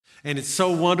And it's so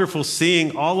wonderful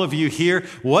seeing all of you here.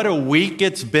 What a week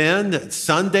it's been.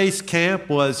 Sunday's camp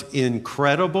was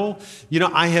incredible. You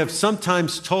know, I have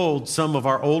sometimes told some of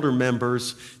our older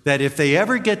members that if they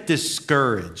ever get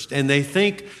discouraged and they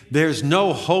think there's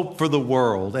no hope for the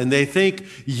world and they think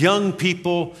young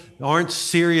people aren't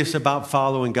serious about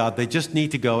following God, they just need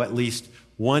to go at least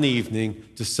one evening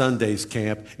to Sunday's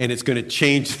camp, and it's going to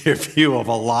change their view of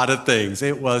a lot of things.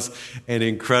 It was an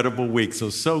incredible week.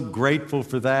 So grateful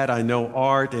for that. I know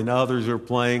Art and others who are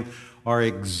playing are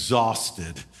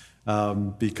exhausted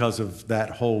because of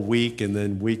that whole week and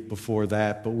then week before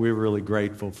that, but we're really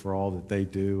grateful for all that they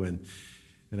do. And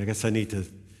I guess I need to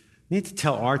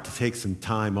tell Art to take some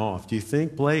time off. Do you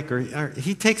think, Blake? Or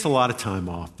he takes a lot of time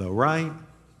off, though, right?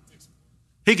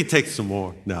 He could take some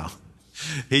more. No.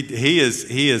 He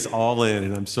is all in,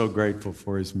 and I'm so grateful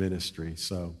for his ministry.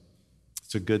 So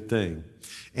it's a good thing.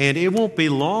 And it won't be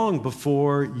long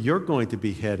before you're going to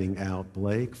be heading out,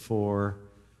 Blake, for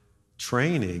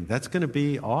training. That's going to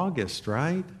be August,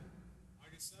 right?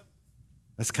 August 7th.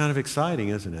 That's kind of exciting,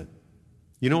 isn't it?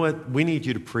 You know what? We need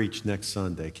you to preach next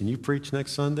Sunday. Can you preach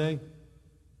next Sunday?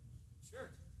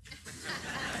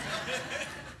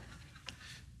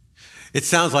 It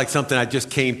sounds like something I just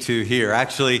came to here.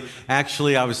 Actually,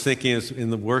 I was thinking in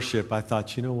the worship, I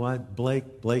thought, you know what?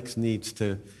 Blake needs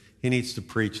to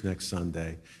preach next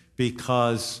Sunday,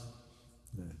 because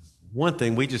one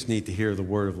thing, we just need to hear the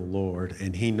word of the Lord,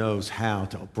 and he knows how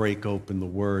to break open the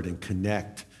word and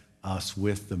connect us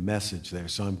with the message there.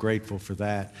 So I'm grateful for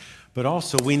that. But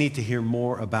also, we need to hear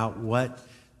more about what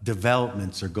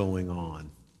developments are going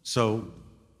on. So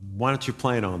why don't you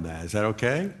plan on that? Is that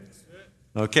okay?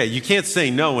 Okay, you can't say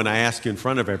no when I ask you in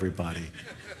front of everybody.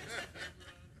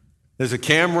 There's a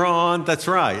camera on. That's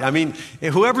right. I mean,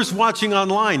 whoever's watching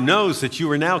online knows that you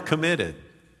are now committed.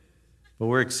 But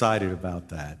we're excited about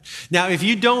that. Now, if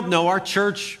you don't know, our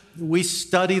church, we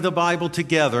study the Bible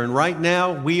together. And right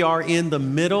now, we are in the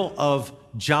middle of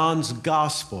John's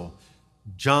Gospel.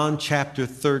 John chapter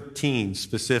 13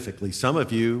 specifically. Some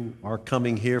of you are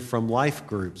coming here from Life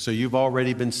Group, so you've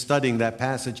already been studying that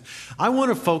passage. I want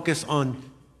to focus on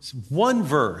one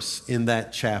verse in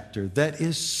that chapter that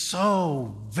is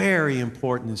so very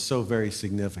important and so very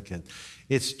significant.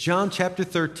 It's John chapter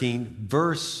 13,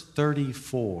 verse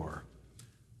 34.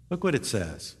 Look what it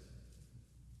says.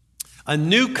 A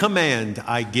new command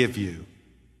I give you,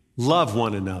 love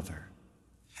one another.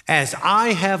 As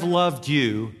I have loved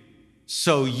you,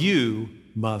 so you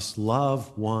must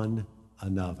love one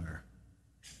another.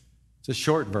 It's a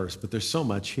short verse, but there's so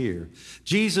much here.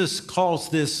 Jesus calls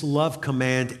this love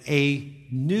command a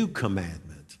new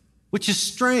commandment, which is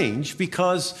strange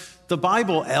because the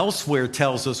Bible elsewhere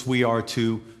tells us we are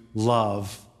to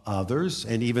love others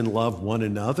and even love one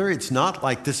another. It's not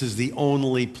like this is the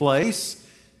only place.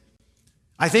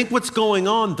 I think what's going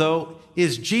on, though,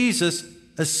 is Jesus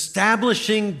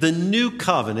establishing the new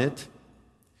covenant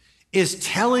is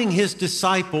telling his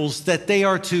disciples that they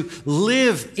are to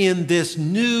live in this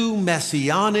new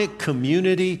messianic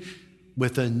community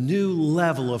with a new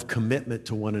level of commitment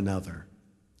to one another.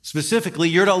 Specifically,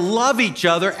 you're to love each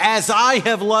other as I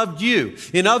have loved you.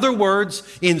 In other words,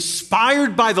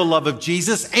 inspired by the love of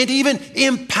Jesus and even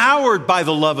empowered by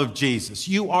the love of Jesus.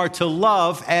 You are to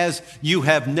love as you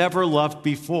have never loved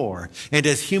before and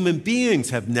as human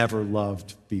beings have never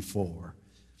loved before.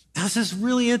 Now, this is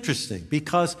really interesting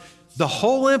because the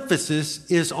whole emphasis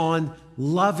is on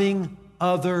loving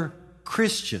other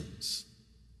Christians.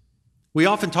 We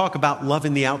often talk about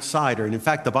loving the outsider, and in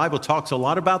fact, the Bible talks a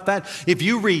lot about that. If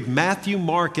you read Matthew,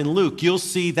 Mark, and Luke, you'll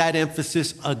see that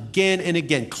emphasis again and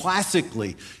again.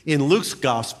 Classically, in Luke's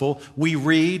gospel, we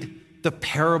read the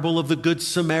parable of the Good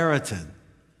Samaritan,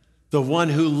 the one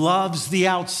who loves the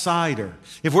outsider.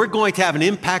 If we're going to have an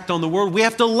impact on the world, we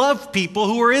have to love people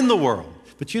who are in the world.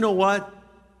 But you know what?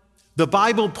 The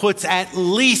Bible puts at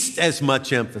least as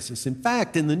much emphasis. In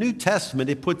fact, in the New Testament,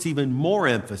 it puts even more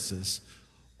emphasis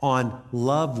on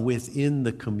love within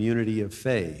the community of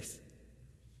faith.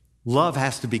 Love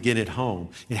has to begin at home.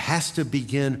 It has to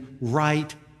begin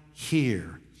right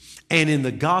here. And in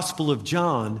the Gospel of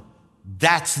John,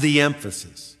 that's the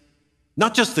emphasis.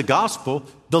 Not just the Gospel,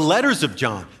 the letters of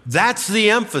John. That's the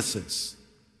emphasis.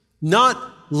 Not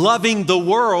loving the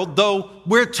world, though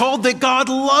we're told that God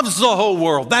loves the whole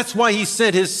world. That's why he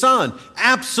sent his son.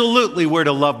 Absolutely, we're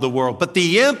to love the world. But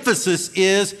the emphasis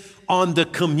is on the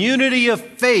community of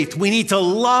faith. We need to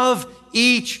love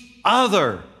each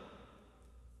other.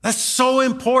 That's so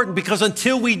important because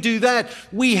until we do that,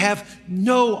 we have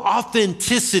no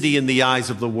authenticity in the eyes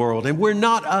of the world, and we're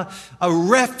not a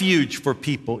refuge for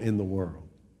people in the world.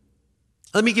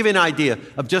 Let me give you an idea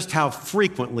of just how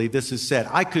frequently this is said.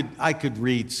 I could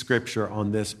read scripture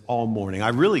on this all morning. I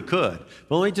really could.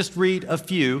 But let me just read a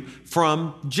few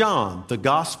from John, the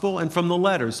gospel, and from the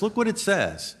letters. Look what it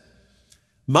says.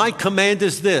 My command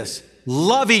is this: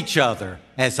 love each other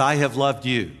as I have loved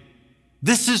you.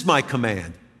 This is my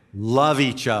command: love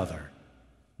each other.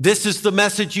 This is the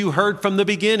message you heard from the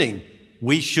beginning.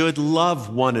 We should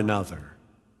love one another.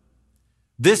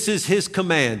 This is his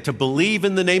command, to believe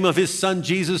in the name of his Son,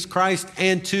 Jesus Christ,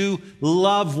 and to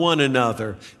love one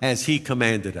another as he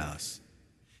commanded us.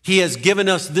 He has given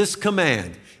us this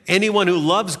command: anyone who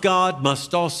loves God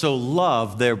must also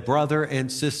love their brother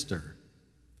and sister.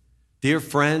 Dear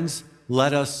friends,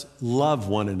 let us love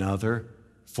one another,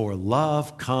 for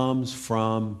love comes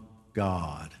from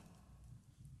God.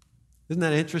 Isn't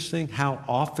that interesting how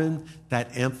often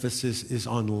that emphasis is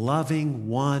on loving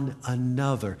one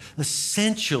another?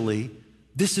 Essentially,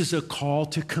 this is a call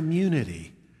to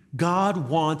community. God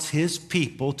wants his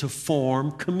people to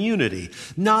form community,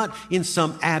 not in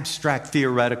some abstract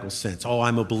theoretical sense. Oh,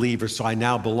 I'm a believer, so I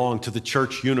now belong to the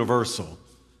church universal.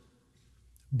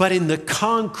 But in the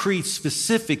concrete,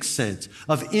 specific sense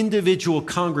of individual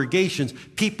congregations,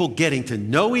 people getting to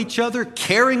know each other,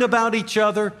 caring about each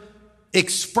other,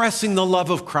 expressing the love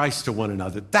of Christ to one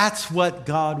another. That's what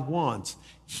God wants.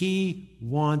 He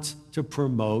wants to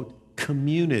promote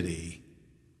community.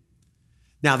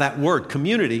 Now, that word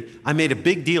community, I made a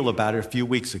big deal about it a few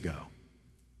weeks ago.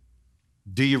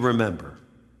 Do you remember?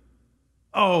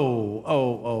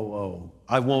 Oh.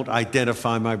 I won't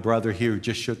identify my brother here who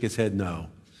just shook his head no.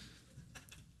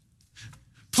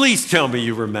 Please tell me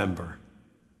you remember.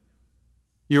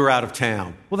 You were out of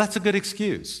town. Well, that's a good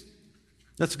excuse.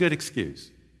 That's a good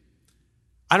excuse.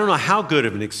 I don't know how good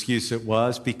of an excuse it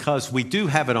was, because we do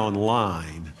have it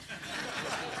online.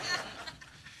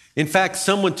 In fact,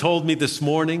 someone told me this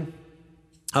morning,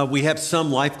 we have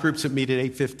some life groups that meet at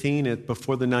 8:15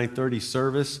 before the 9:30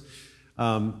 service.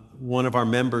 One of our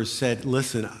members said,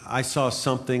 listen, I saw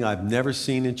something I've never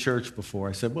seen in church before.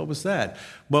 I said, what was that?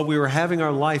 Well, we were having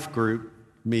our life group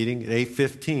meeting at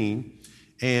 8:15.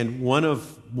 And one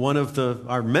of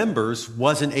our members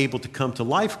wasn't able to come to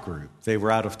life group. They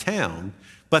were out of town,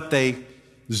 but they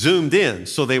Zoomed in,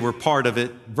 so they were part of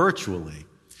it virtually.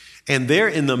 And there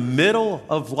in the middle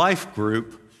of life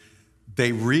group,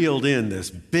 they reeled in this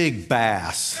big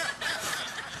bass.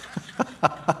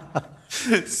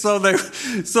 So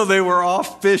they were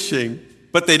off fishing,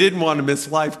 but they didn't want to miss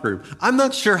life group. I'm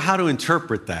not sure how to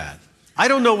interpret that. I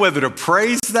don't know whether to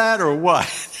praise that or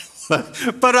what.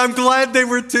 But I'm glad they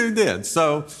were tuned in.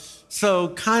 So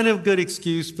kind of good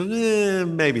excuse, but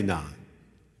maybe not.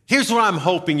 Here's what I'm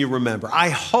hoping you remember. I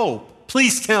hope,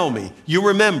 please tell me, you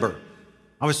remember.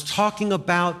 I was talking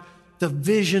about the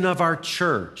vision of our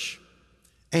church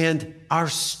and our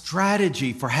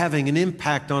strategy for having an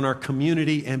impact on our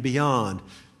community and beyond.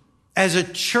 As a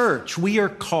church, we are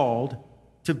called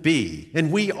to be,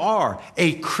 and we are,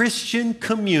 a Christian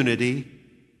community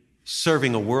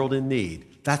serving a world in need.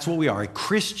 That's what we are, a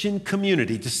Christian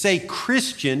community. To say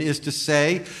Christian is to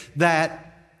say that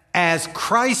as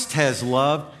Christ has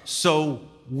loved, so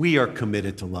we are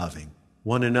committed to loving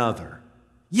one another.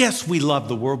 Yes, we love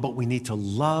the world, but we need to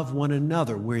love one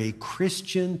another. We're a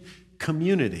Christian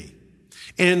community.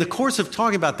 And in the course of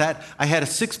talking about that, I had a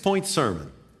 6-point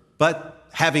sermon. But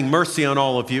having mercy on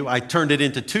all of you, I turned it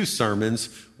into 2 sermons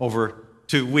over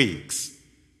 2 weeks.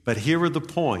 But here are the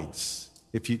points.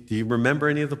 Do you remember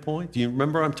any of the points? Do you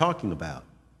remember what I'm talking about?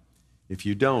 If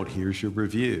you don't, here's your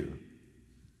review.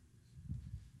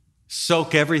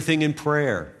 Soak everything in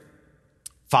prayer.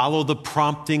 Follow the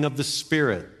prompting of the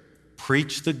Spirit.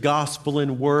 Preach the gospel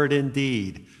in word and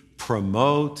deed.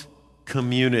 Promote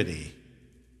community.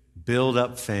 Build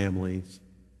up families.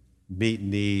 Meet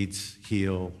needs.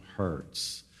 Heal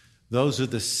hurts. Those are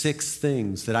the 6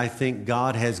 things that I think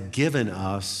God has given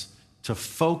us to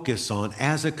focus on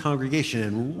as a congregation.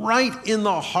 And right in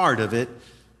the heart of it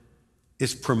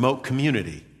is promote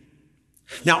community.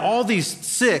 Now, all these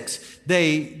 6,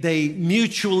 they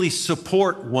mutually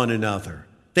support one another.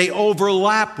 They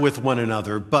overlap with one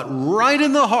another. But right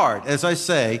in the heart, as I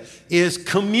say, is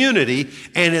community.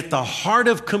 And at the heart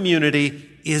of community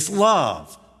is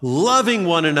love. Loving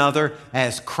one another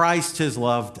as Christ has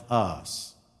loved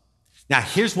us. Now,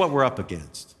 here's what we're up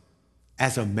against.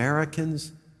 As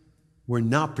Americans, we're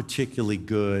not particularly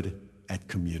good at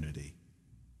community.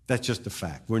 That's just a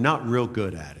fact. We're not real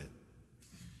good at it.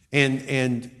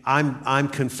 And I'm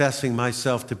confessing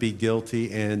myself to be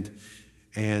guilty,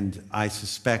 and I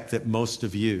suspect that most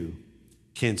of you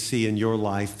can see in your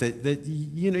life that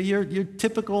you're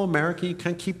typical American. You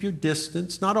kind of keep your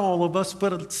distance. Not all of us,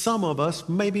 but some of us,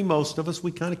 maybe most of us,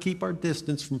 we kind of keep our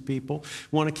distance from people.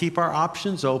 We want to keep our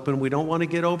options open. We don't want to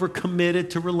get overcommitted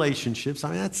to relationships.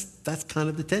 I mean, that's kind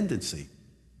of the tendency.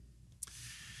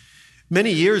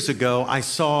 Many years ago, I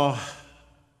saw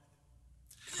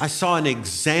an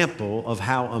example of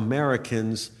how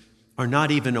Americans are not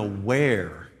even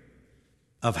aware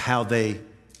of how they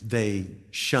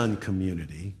shun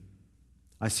community.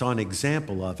 I saw an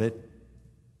example of it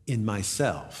in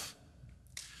myself.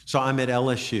 So I'm at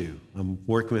LSU. I'm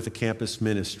working with a campus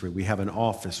ministry. We have an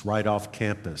office right off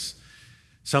campus.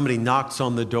 Somebody knocks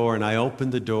on the door, and I open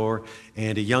the door,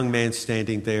 and a young man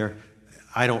standing there,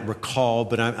 I don't recall,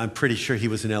 but I'm pretty sure he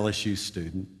was an LSU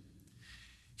student.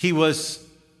 He was,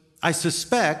 I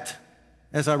suspect,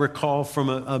 as I recall, from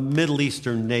a Middle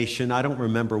Eastern nation. I don't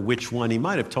remember which one. He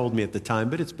might have told me at the time,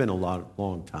 but it's been a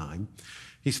long time.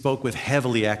 He spoke with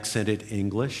heavily accented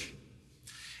English,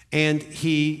 and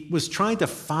he was trying to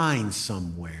find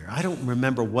somewhere. I don't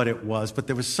remember what it was, but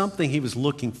there was something he was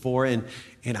looking for, and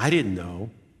I didn't know.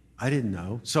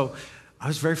 So I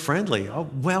was very friendly. Oh,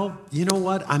 well, you know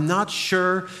what? I'm not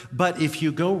sure, but if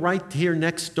you go right here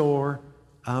next door,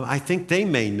 I think they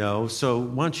may know, so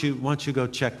why don't you go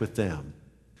check with them?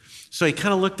 So he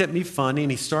kind of looked at me funny, and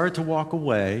he started to walk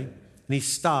away, and he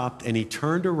stopped, and he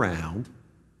turned around,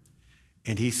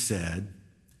 and he said,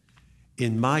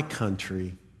 in my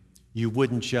country, you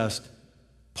wouldn't just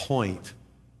point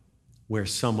where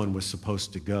someone was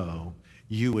supposed to go.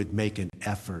 You would make an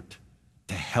effort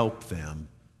to help them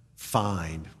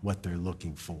find what they're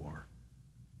looking for.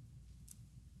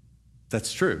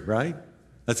 That's true, right?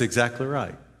 That's exactly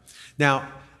right.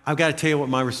 Now, I've got to tell you what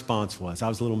my response was. I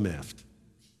was a little miffed.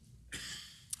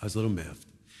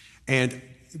 And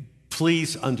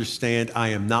please understand, I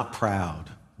am not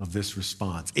proud of this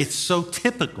response. It's so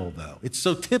typical, though. It's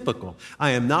so typical.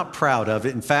 I am not proud of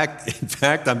it. In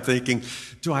fact, I'm thinking,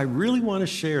 do I really want to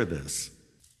share this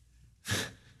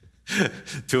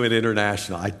to an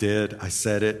international? I did. I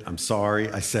said it. I'm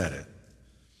sorry. I said it.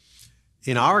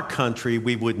 In our country,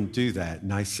 we wouldn't do that.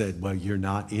 And I said, well, you're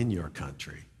not in your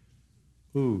country.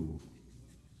 Ooh,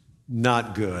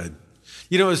 not good.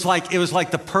 You know, it was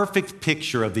like the perfect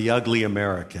picture of the ugly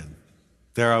American.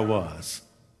 There I was.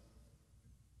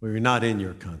 Well, you're not in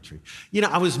your country. You know,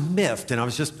 I was miffed, and I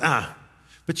was just,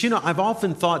 But you know, I've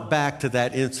often thought back to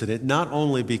that incident, not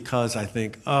only because I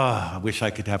think, I wish I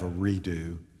could have a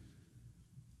redo.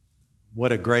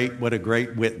 What a great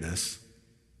witness.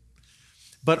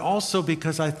 But also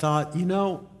because I thought, you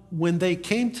know, when they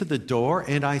came to the door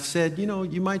and I said, you know,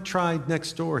 you might try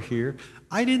next door here,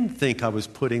 I didn't think I was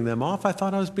putting them off. I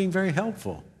thought I was being very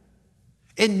helpful.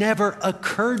 It never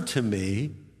occurred to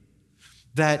me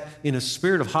that in a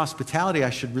spirit of hospitality, I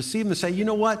should receive them and say, you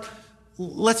know what,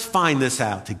 let's find this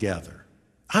out together.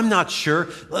 I'm not sure.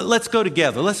 Let's go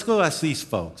together. Let's go ask these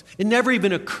folks. It never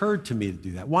even occurred to me to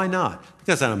do that. Why not?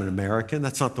 Because I'm an American.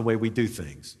 That's not the way we do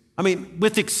things. I mean,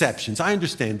 with exceptions, I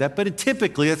understand that, but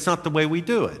typically that's not the way we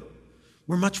do it.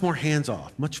 We're much more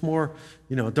hands-off, much more,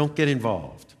 you know, don't get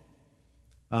involved.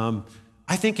 I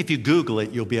think if you Google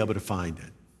it, you'll be able to find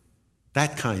it.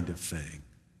 That kind of thing.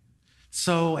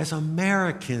 So as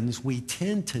Americans, we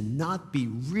tend to not be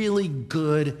really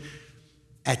good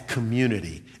at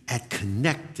community, at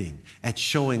connecting, at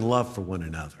showing love for one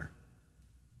another.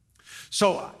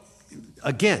 So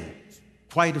again,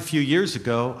 quite a few years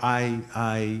ago,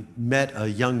 I met a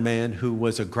young man who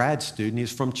was a grad student.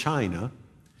 He's from China.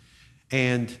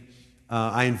 And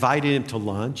I invited him to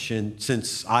lunch. And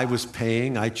since I was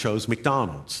paying, I chose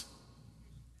McDonald's.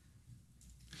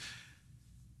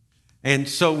 And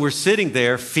so we're sitting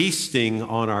there feasting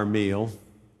on our meal.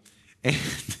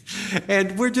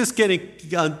 And we're just getting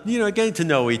to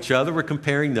know each other. We're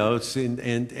comparing notes.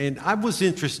 And I was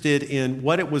interested in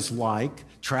what it was like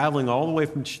traveling all the way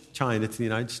from China to the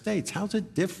United States. How's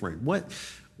it different?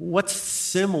 What's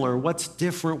similar? What's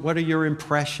different? What are your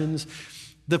impressions?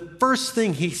 The first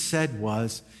thing he said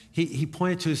was, he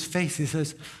pointed to his face. He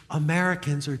says,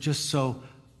 Americans are just so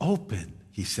open,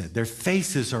 he said. Their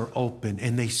faces are open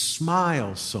and they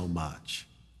smile so much.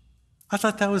 I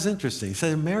thought that was interesting. He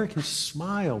said, Americans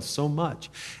smile so much.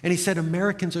 And he said,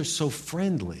 Americans are so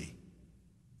friendly.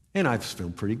 And I was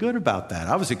feeling pretty good about that.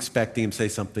 I was expecting him to say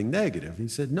something negative. He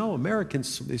said, no,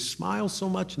 Americans, they smile so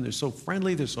much and they're so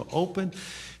friendly, they're so open.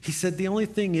 He said, the only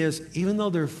thing is, even though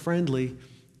they're friendly,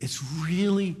 it's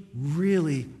really,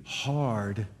 really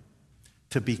hard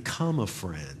to become a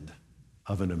friend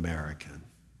of an American.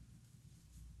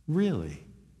 Really?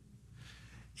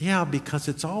 Yeah, because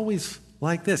it's always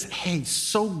like this. Hey,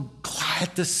 so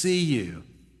glad to see you.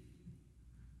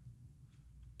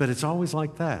 But it's always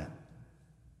like that.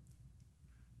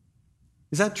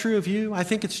 Is that true of you? I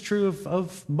think it's true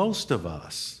of most of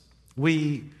us.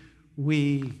 We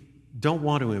don't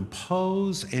want to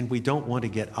impose, and we don't want to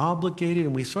get obligated,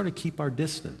 and we sort of keep our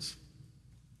distance.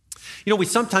 You know, we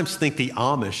sometimes think the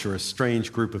Amish are a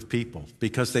strange group of people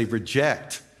because they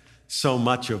reject so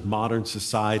much of modern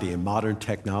society and modern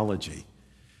technology.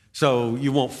 So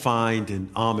you won't find an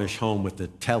Amish home with a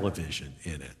television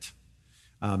in it.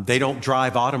 They don't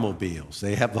drive automobiles.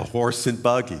 They have the horse and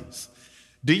buggies.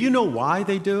 Do you know why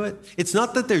they do it? It's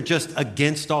not that they're just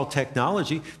against all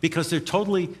technology, because they're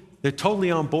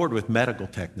totally on board with medical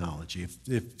technology.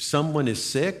 If someone is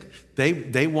sick,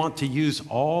 they want to use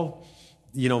all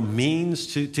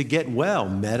means to get well,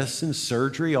 medicine,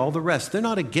 surgery, all the rest. They're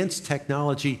not against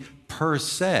technology per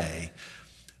se,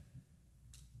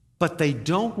 but they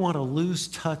don't want to lose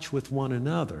touch with one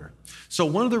another. So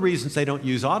one of the reasons they don't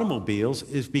use automobiles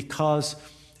is because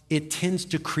it tends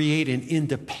to create an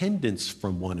independence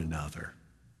from one another.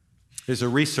 There's a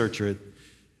researcher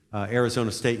at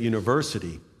Arizona State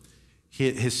University.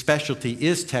 His specialty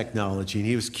is technology, and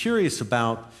he was curious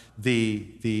about the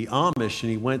Amish,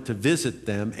 and he went to visit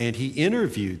them, and he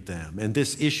interviewed them, and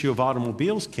this issue of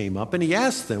automobiles came up, and he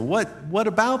asked them, what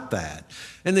about that?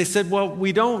 And they said, well,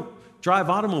 we don't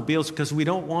drive automobiles because we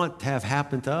don't want to have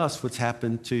happen to us what's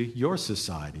happened to your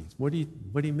society. What do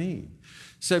you mean?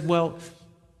 He said, well,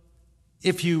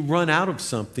 if you run out of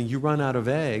something, you run out of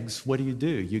eggs, what do?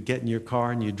 You get in your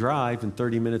car and you drive, and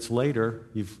 30 minutes later,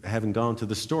 you haven't gone to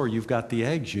the store, you've got the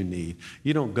eggs you need.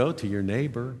 You don't go to your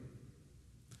neighbor.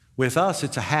 With us,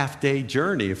 it's a half-day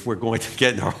journey if we're going to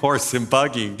get in our horse and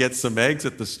buggy and get some eggs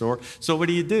at the store. So what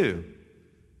do you do?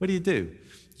 What do you do?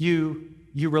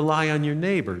 You rely on your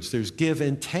neighbors. There's give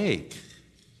and take.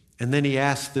 And then he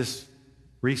asked this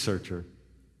researcher,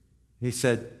 he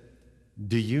said,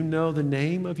 do you know the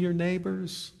name of your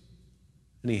neighbors?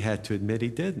 And he had to admit he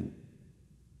didn't.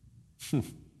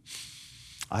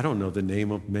 I don't know the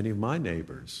name of many of my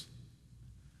neighbors.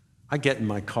 I get in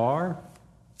my car,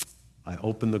 I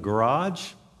open the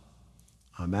garage,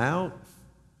 I'm out,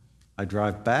 I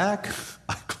drive back,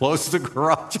 I close the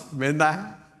garage,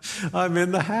 I'm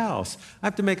in the house. I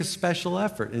have to make a special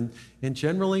effort, and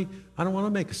generally, I don't want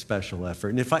to make a special effort.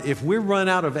 And if we run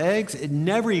out of eggs, it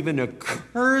never even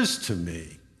occurs to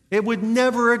me. It would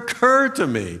never occur to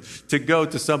me to go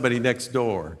to somebody next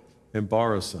door and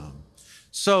borrow some.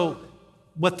 So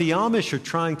what the Amish are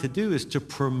trying to do is to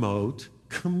promote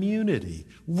community.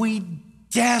 We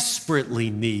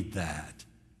desperately need that.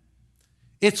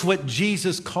 It's what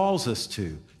Jesus calls us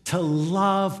to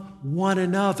love one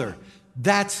another.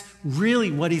 That's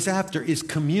really what he's after, is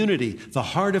community. The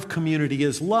heart of community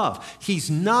is love.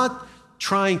 He's not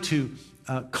trying to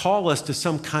call us to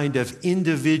some kind of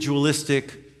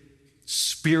individualistic,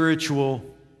 spiritual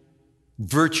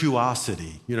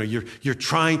virtuosity. You're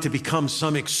trying to become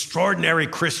some extraordinary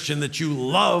Christian that you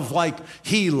love like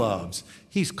he loves.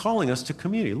 He's calling us to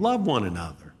community. Love one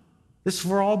another. This is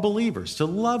for all believers, to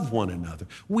love one another.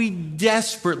 We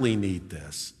desperately need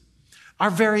this. Our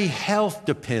very health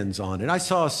depends on it. I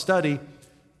saw a study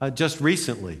just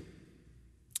recently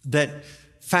that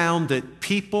found that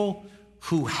people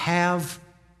who have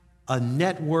a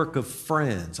network of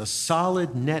friends, a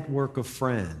solid network of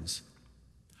friends,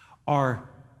 are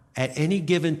at any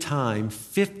given time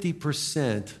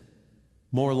 50%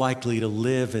 more likely to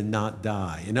live and not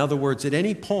die. In other words, at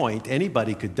any point,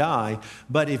 anybody could die,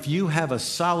 but if you have a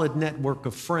solid network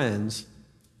of friends,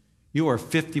 you are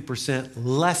 50%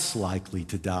 less likely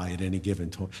to die at any given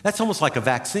time. That's almost like a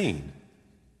vaccine,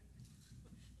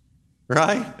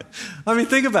 right? I mean,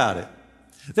 think about it.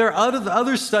 There are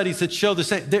other studies that show the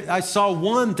same. I saw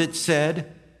one that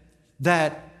said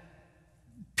that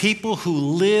people who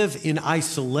live in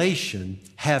isolation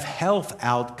have health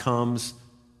outcomes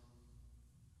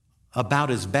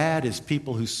about as bad as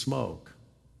people who smoke.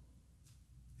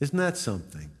 Isn't that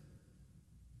something?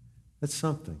 That's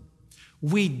something.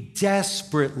 We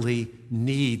desperately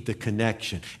need the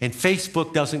connection. And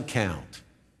Facebook doesn't count.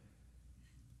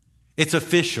 It's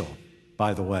official,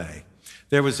 by the way.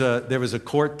 There was a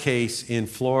court case in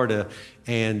Florida,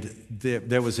 and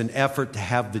there was an effort to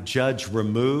have the judge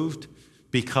removed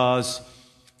because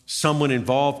someone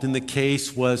involved in the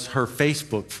case was her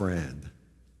Facebook friend.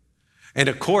 And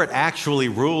a court actually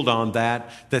ruled on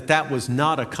that was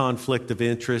not a conflict of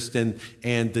interest, and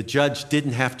the judge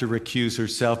didn't have to recuse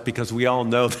herself because we all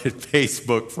know that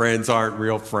Facebook friends aren't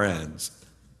real friends.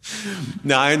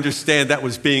 Now, I understand that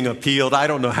was being appealed. I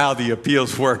don't know how the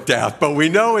appeals worked out, but we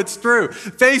know it's true.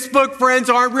 Facebook friends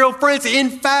aren't real friends. In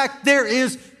fact, there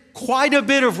is quite a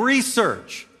bit of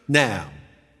research now.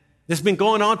 It's been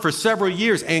going on for several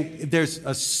years, and there's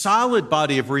a solid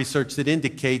body of research that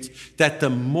indicates that the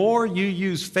more you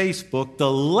use Facebook,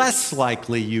 the less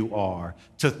likely you are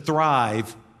to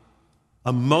thrive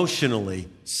emotionally,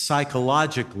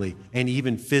 psychologically, and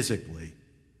even physically.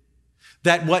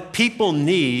 That what people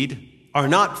need are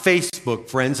not Facebook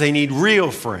friends, they need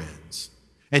real friends.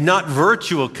 And not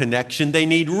virtual connection, they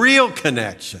need real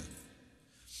connection.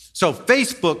 So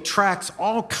Facebook tracks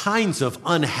all kinds of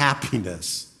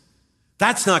unhappiness.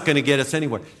 That's not going to get us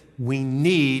anywhere. We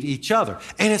need each other.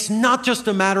 And it's not just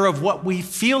a matter of what we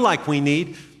feel like we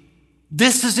need.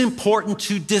 This is important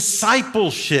to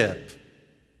discipleship,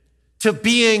 to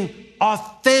being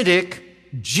authentic,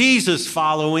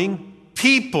 Jesus-following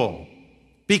people.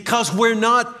 Because we're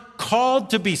not called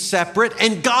to be separate,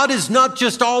 and God is not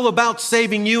just all about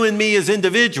saving you and me as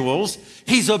individuals.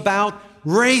 He's about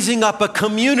raising up a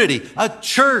community, a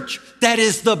church that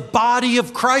is the body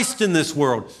of Christ in this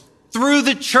world. Through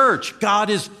the church, God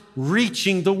is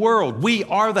reaching the world. We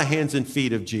are the hands and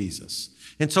feet of Jesus.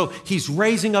 And so he's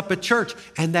raising up a church,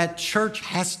 and that church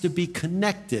has to be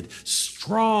connected,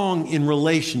 strong in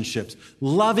relationships,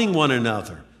 loving one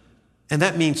another. And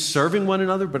that means serving one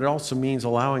another, but it also means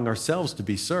allowing ourselves to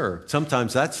be served.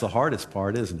 Sometimes that's the hardest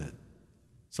part, isn't it?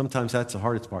 Sometimes that's the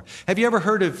hardest part. Have you ever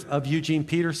heard of Eugene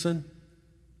Peterson?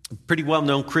 A pretty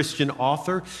well-known Christian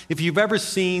author. If you've ever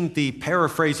seen the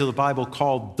paraphrase of the Bible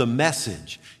called The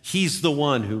Message, he's the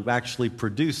one who actually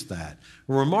produced that.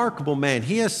 A remarkable man.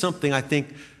 He has something I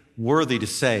think worthy to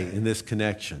say in this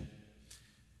connection.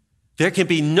 There can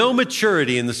be no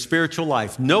maturity in the spiritual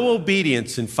life, no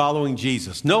obedience in following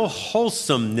Jesus, no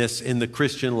wholesomeness in the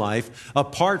Christian life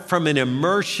apart from an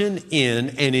immersion in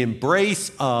and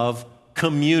embrace of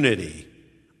community.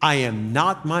 I am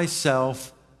not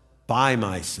myself by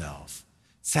myself.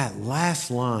 It's that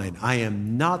last line, I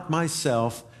am not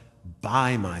myself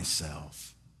by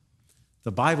myself.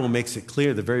 The Bible makes it clear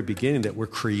at the very beginning that we're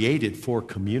created for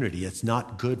community. It's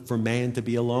not good for man to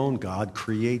be alone. God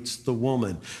creates the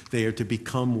woman. They are to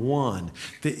become one.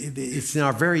 It's in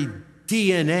our very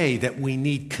DNA that we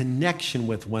need connection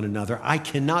with one another. I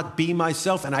cannot be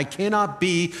myself, and I cannot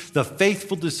be the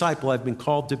faithful disciple I've been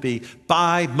called to be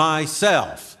by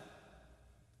myself.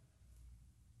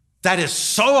 That is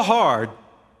so hard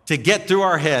to get through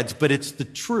our heads, but it's the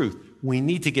truth. We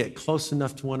need to get close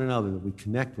enough to one another that we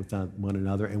connect with one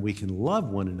another and we can love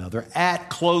one another at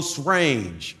close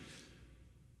range.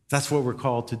 That's what we're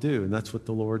called to do, and that's what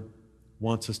the Lord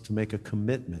wants us to make a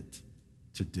commitment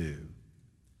to do.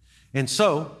 And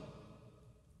so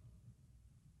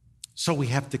we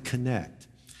have to connect.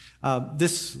 A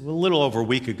little over a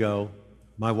week ago,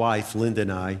 my wife, Linda,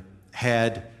 and I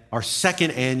had our second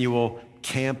annual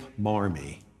Camp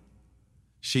Marmee.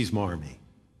 She's Marmee.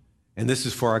 And this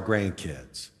is for our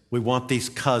grandkids. We want these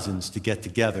cousins to get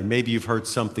together. Maybe you've heard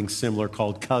something similar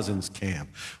called Cousins Camp.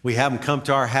 We have them come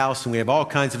to our house and we have all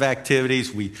kinds of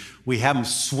activities. We have them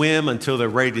swim until they're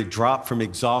ready to drop from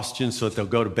exhaustion so that they'll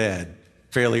go to bed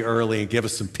fairly early and give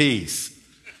us some peace.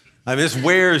 I mean, this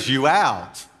wears you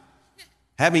out.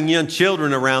 Having young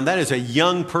children around, that is a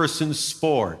young person's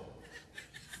sport.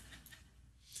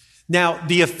 Now,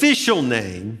 the official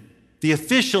name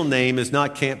is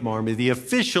not Camp Marmee. The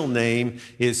official name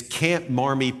is Camp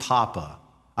Marmee Papa.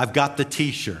 I've got the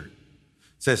t-shirt. It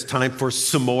says time for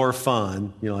some more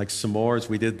fun. You know, like s'mores,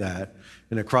 we did that.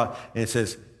 And it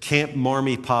says Camp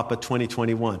Marmee Papa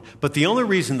 2021. But the only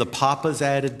reason the Papa's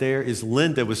added there is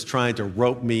Linda was trying to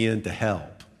rope me in to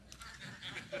help.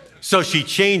 So she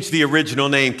changed the original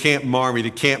name Camp Marmee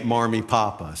to Camp Marmee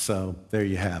Papa. So there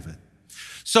you have it.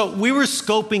 So we were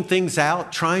scoping things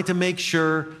out, trying to make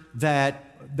sure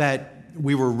that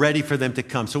we were ready for them to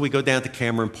come. So we go down to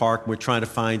Cameron Park, and we're trying to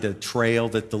find a trail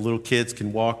that the little kids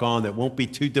can walk on that won't be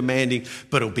too demanding,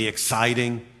 but it'll be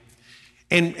exciting.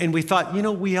 And we thought,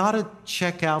 we ought to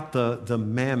check out the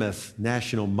Mammoth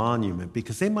National Monument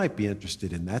because they might be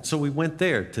interested in that. So we went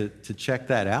there to check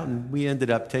that out, and we ended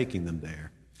up taking them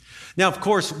there. Now, of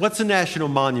course, what's a national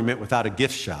monument without a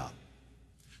gift shop?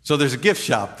 So there's a gift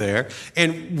shop there,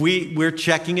 and we're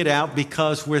checking it out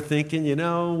because we're thinking,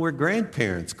 we're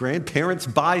grandparents. Grandparents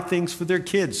buy things for their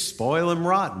kids, spoil them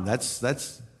rotten.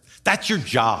 That's your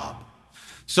job.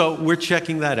 So we're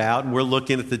checking that out, and we're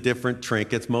looking at the different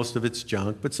trinkets. Most of it's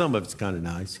junk, but some of it's kind of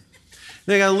nice.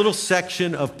 They got a little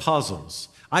section of puzzles.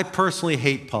 I personally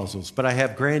hate puzzles, but I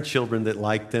have grandchildren that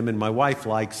like them, and my wife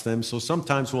likes them. So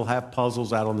sometimes we'll have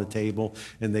puzzles out on the table,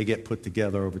 and they get put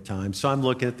together over time. So I'm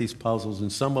looking at these puzzles, and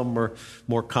some of them are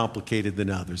more complicated than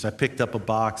others. I picked up a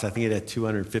box. I think it had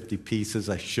 250 pieces.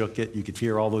 I shook it. You could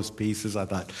hear all those pieces. I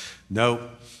thought, nope,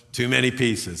 too many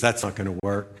pieces. That's not going to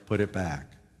work. Put it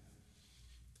back.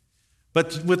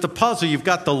 But with the puzzle, you've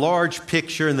got the large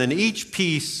picture, and then each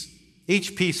piece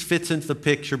fits into the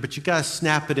picture, but you got to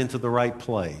snap it into the right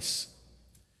place.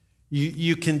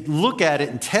 You can look at it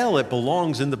and tell it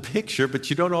belongs in the picture, but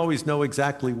you don't always know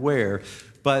exactly where.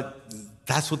 But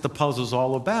that's what the puzzle's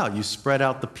all about. You spread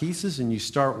out the pieces and you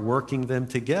start working them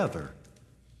together.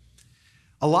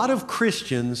 A lot of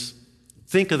Christians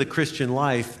think of the Christian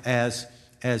life as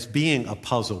being a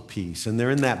puzzle piece, and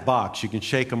they're in that box. You can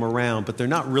shake them around, but they're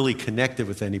not really connected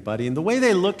with anybody. And the way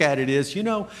they look at it is,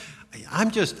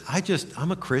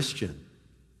 I'm a Christian.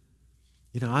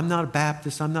 I'm not a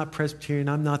Baptist, I'm not Presbyterian,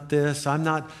 I'm not this, I'm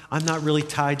not really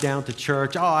tied down to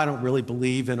church. Oh, I don't really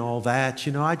believe in all that.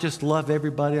 I just love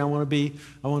everybody. I want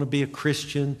to be a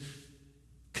Christian,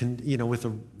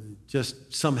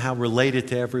 just somehow related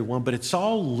to everyone, but it's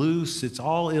all loose, it's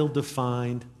all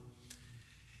ill-defined.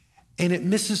 And it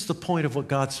misses the point of what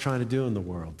God's trying to do in the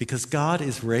world, because God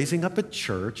is raising up a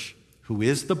church who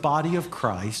is the body of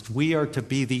Christ. We are to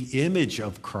be the image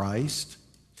of Christ.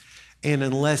 And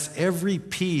unless every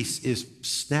piece is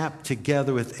snapped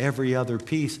together with every other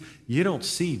piece, you don't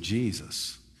see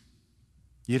Jesus.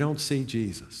 You don't see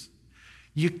Jesus.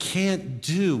 You can't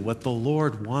do what the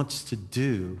Lord wants to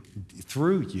do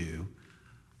through you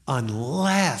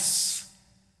unless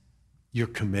you're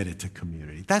committed to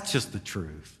community. That's just the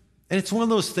truth. And it's one of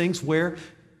those things where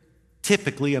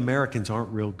typically Americans aren't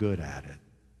real good at it,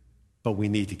 but we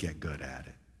need to get good at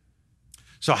it.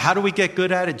 So how do we get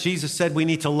good at it? Jesus said we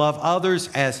need to love others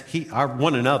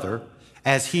one another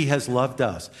as he has loved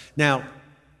us. Now,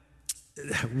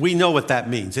 we know what that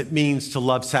means. It means to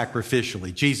love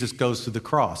sacrificially. Jesus goes to the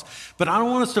cross. But I don't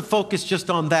want us to focus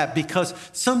just on that, because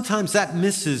sometimes that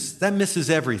misses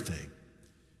everything.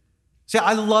 See,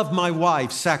 I love my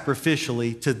wife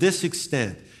sacrificially to this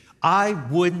extent. I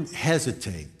wouldn't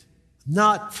hesitate,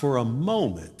 not for a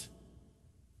moment,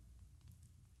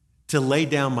 to lay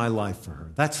down my life for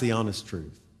her. That's the honest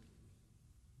truth.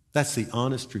 That's the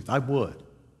honest truth. I would.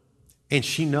 And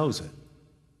she knows it.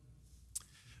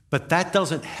 But that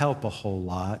doesn't help a whole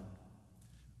lot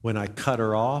when I cut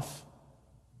her off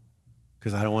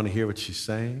because I don't want to hear what she's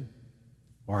saying,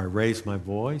 or I raise my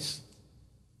voice,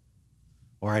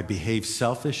 or I behave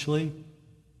selfishly.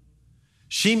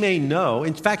 She may know,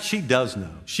 in fact, she does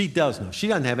know. She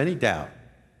doesn't have any doubt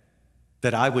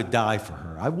that I would die for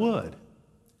her. I would.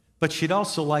 But she'd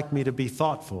also like me to be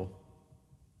thoughtful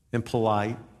and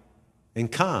polite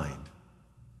and kind.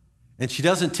 And she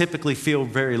doesn't typically feel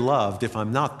very loved if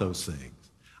I'm not those things.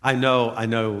 I know,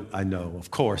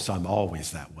 of course, I'm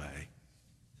always that way.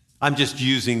 I'm just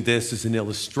using this as an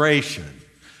illustration.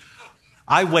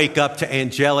 I wake up to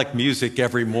angelic music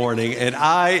every morning, and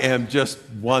I am just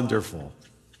wonderful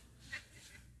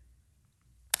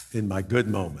in my good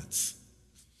moments.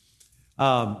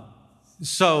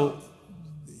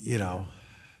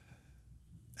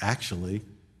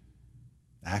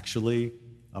 Actually,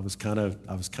 I was kind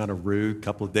of rude a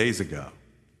couple of days ago,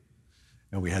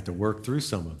 and we had to work through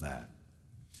some of that.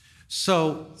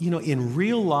 So, in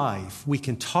real life, we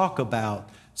can talk about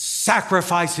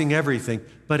sacrificing everything,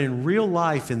 but in real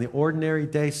life, in the ordinary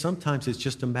day, sometimes it's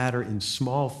just a matter in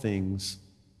small things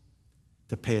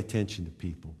to pay attention to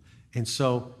people. And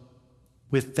so,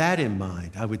 with that in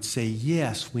mind, I would say,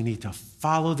 yes, we need to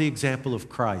follow the example of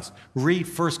Christ. Read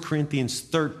 1 Corinthians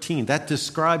 13. That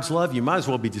describes love. You might as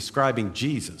well be describing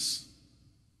Jesus.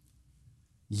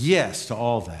 Yes to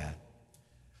all that.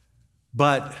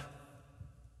 But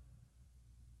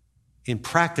in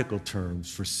practical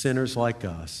terms, for sinners like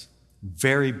us,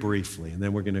 very briefly, and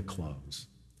then we're going to close,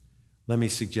 let me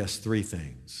suggest three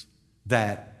things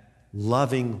that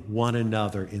loving one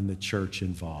another in the church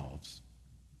involves.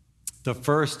 The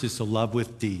first is to love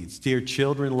with deeds. Dear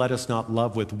children, let us not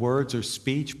love with words or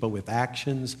speech, but with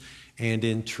actions and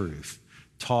in truth.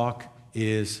 Talk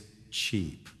is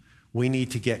cheap. We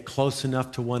need to get close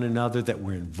enough to one another that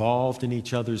we're involved in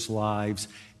each other's lives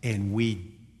and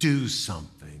we do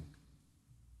something.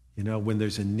 When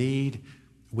there's a need,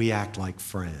 we act like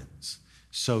friends.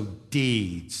 So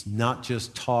deeds, not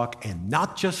just talk and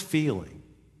not just feeling.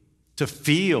 To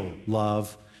feel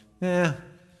love,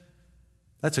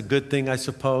 that's a good thing, I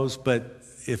suppose, but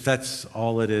if that's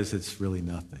all it is, it's really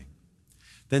nothing.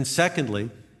 Then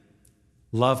secondly,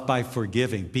 love by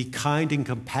forgiving. Be kind and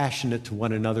compassionate to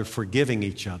one another, forgiving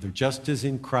each other, just as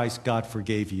in Christ God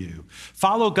forgave you.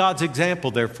 Follow God's example,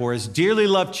 therefore, as dearly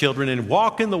loved children, and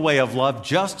walk in the way of love,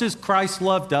 just as Christ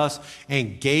loved us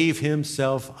and gave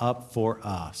himself up for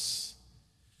us.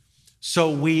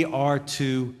 So we are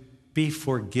to be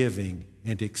forgiving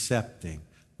and accepting.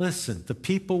 Listen, the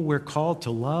people we're called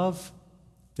to love,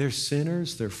 They're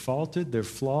sinners, they're faulted, they're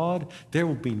flawed. There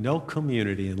will be no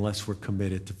community unless we're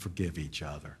committed to forgive each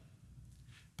other.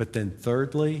 But then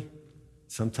thirdly,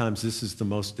 sometimes this is the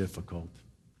most difficult.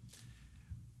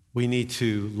 We need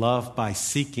to love by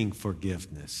seeking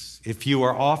forgiveness. If you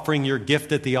are offering your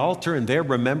gift at the altar and there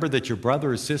remember that your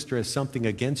brother or sister has something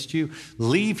against you,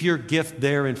 leave your gift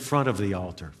there in front of the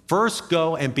altar. First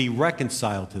go and be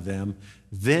reconciled to them,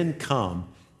 then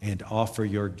come and offer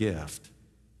your gift.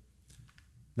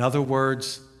 In other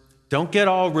words, don't get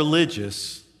all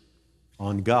religious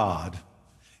on God.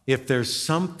 If there's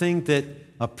something that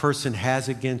a person has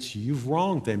against you, you've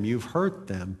wronged them, you've hurt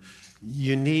them,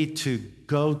 you need to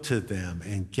go to them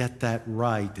and get that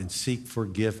right and seek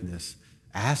forgiveness.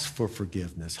 Ask for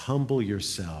forgiveness. Humble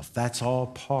yourself. That's all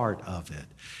part of it.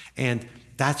 And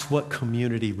that's what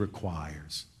community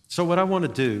requires. So what I want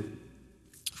to do,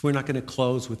 we're not going to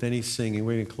close with any singing.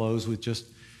 We're going to close with just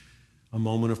a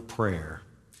moment of prayer.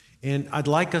 And I'd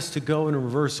like us to go in a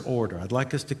reverse order. I'd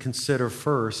like us to consider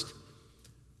first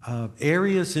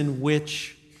areas in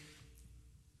which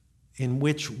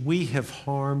we have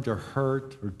harmed or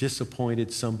hurt or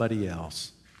disappointed somebody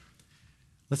else.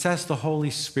 Let's ask the Holy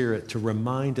Spirit to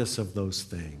remind us of those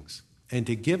things and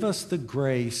to give us the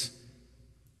grace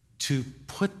to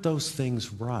put those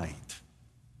things right.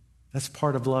 That's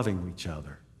part of loving each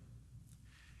other.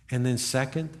 And then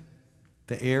second,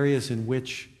 the areas in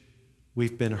which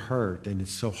we've been hurt and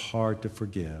it's so hard to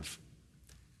forgive.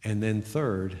 And then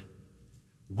third,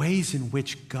 ways in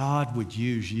which God would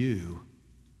use you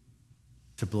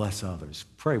to bless others.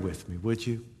 Pray with me, would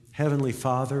you? Heavenly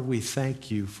Father, we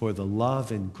thank you for the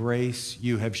love and grace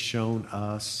you have shown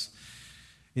us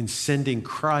in sending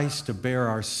Christ to bear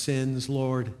our sins,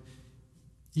 Lord.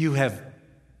 You have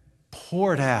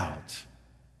poured out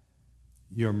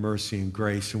your mercy and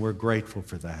grace, and we're grateful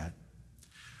for that.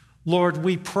 Lord,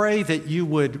 we pray that you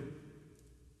would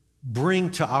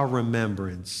bring to our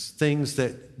remembrance things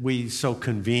that we so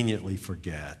conveniently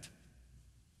forget,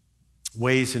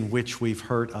 ways in which we've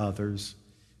hurt others.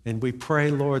 And we pray,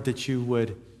 Lord, that you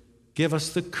would give us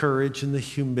the courage and the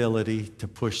humility to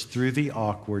push through the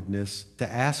awkwardness,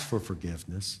 to ask for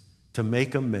forgiveness, to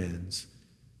make amends,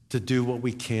 to do what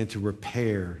we can to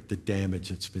repair the damage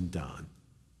that's been done.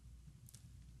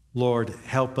 Lord,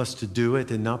 help us to do it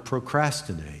and not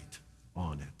procrastinate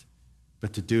on it,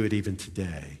 but to do it even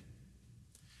today.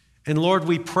 And Lord,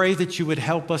 we pray that you would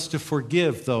help us to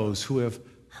forgive those who have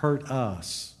hurt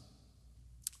us.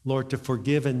 Lord, to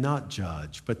forgive and not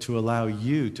judge, but to allow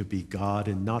you to be God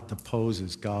and not to pose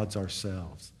as gods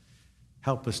ourselves.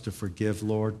 Help us to forgive,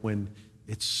 Lord, when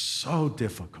it's so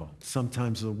difficult.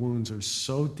 Sometimes the wounds are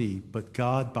so deep, but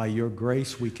God, by your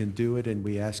grace, we can do it, and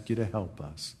we ask you to help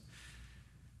us.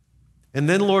 And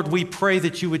then, Lord, we pray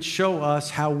that you would show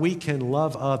us how we can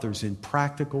love others in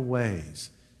practical ways.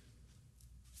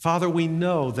 Father, we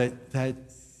know that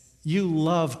you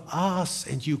love us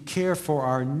and you care for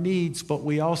our needs, but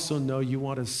we also know you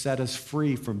want to set us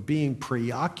free from being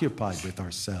preoccupied with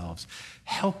ourselves.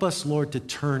 Help us, Lord, to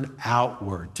turn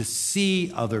outward, to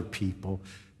see other people,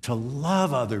 to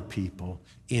love other people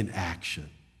in action.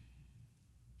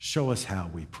 Show us how,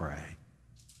 we pray.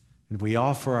 And we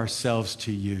offer ourselves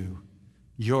to you,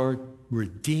 your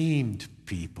redeemed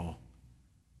people.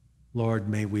 Lord,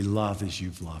 may we love as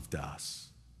you've loved us.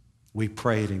 We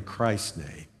pray it in Christ's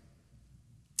name.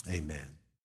 Amen.